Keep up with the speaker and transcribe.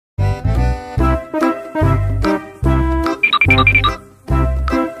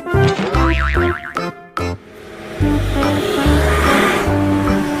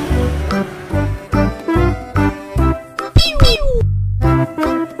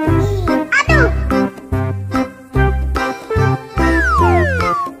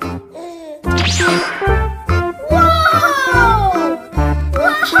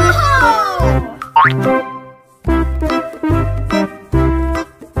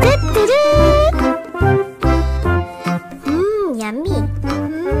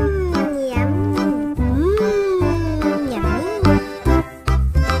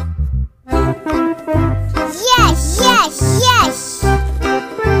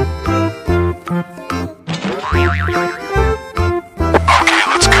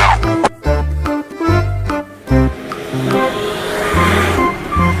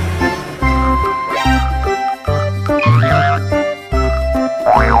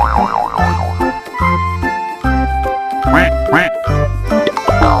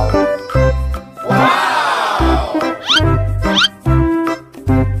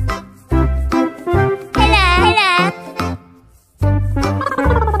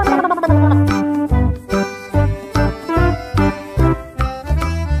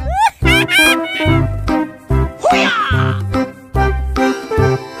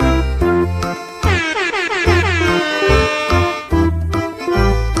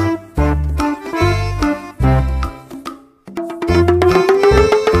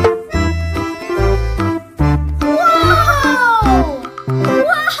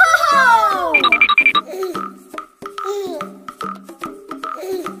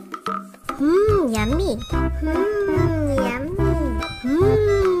Yummy. Yummy.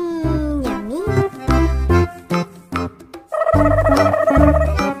 Yummy.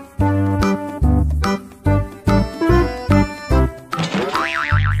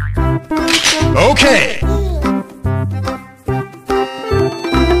 Okay.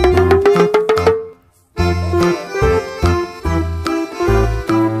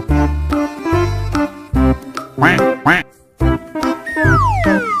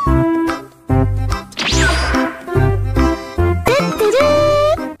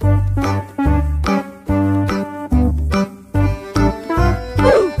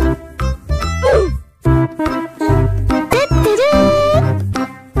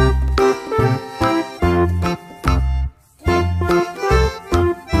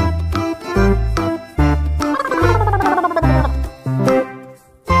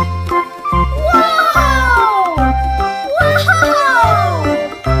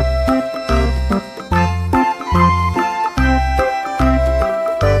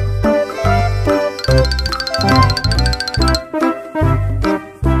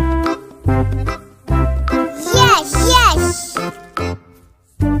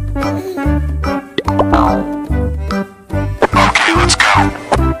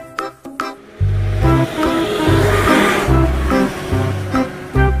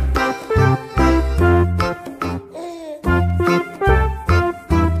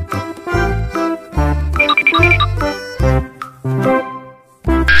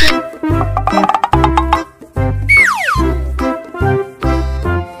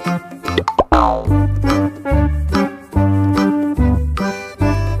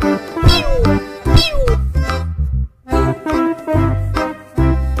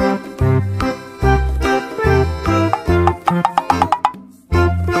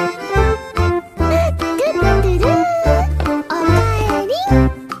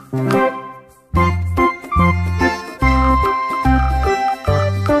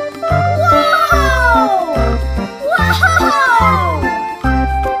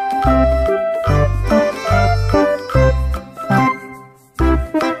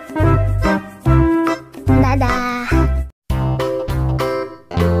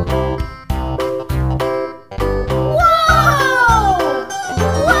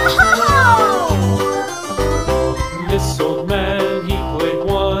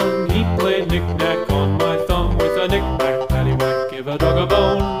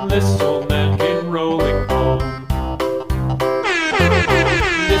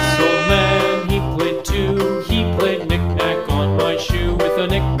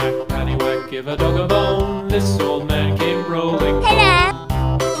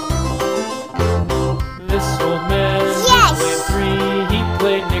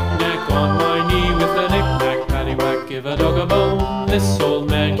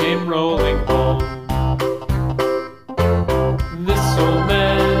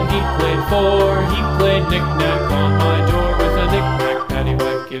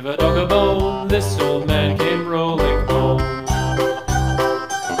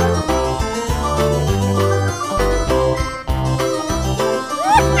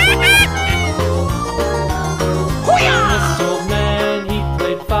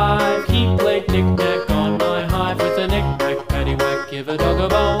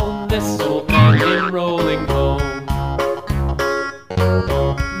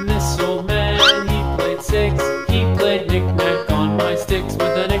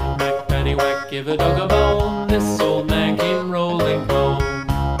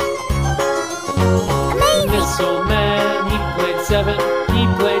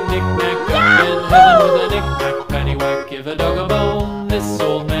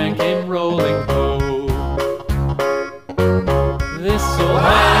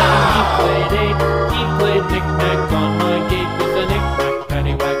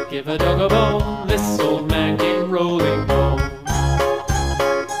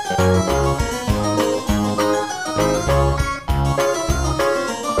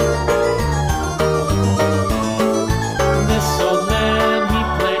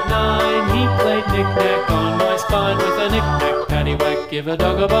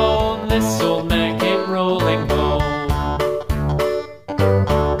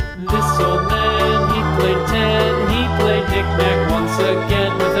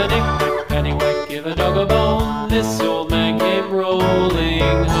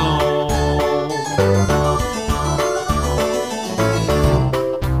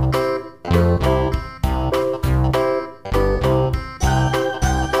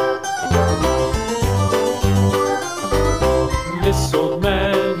 This old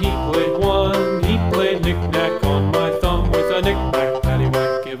man, he played one. He played knick-knack on my thumb with a knick-knack,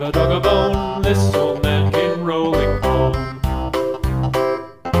 paddywhack. give a dog a bone. This old man came rolling home.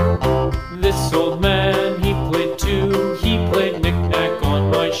 This old man, he played too. He played knick-knack on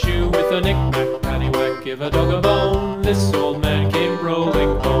my shoe. With a knick-knack, paddywhack, give a dog a bone. This old man came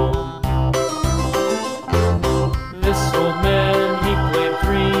rolling home. This old man, he played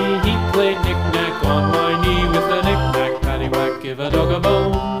three. He played knick-knack on my knee. With a knick-knack, paddywhack, give a dog a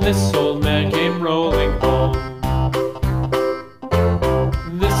bone. This old man came rolling home.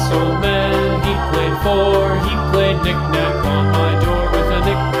 This old man, he played four. He played knick-knack on my door. With a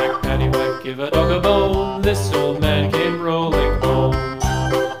knick-knack, paddywhack, give a dog a bone. This old man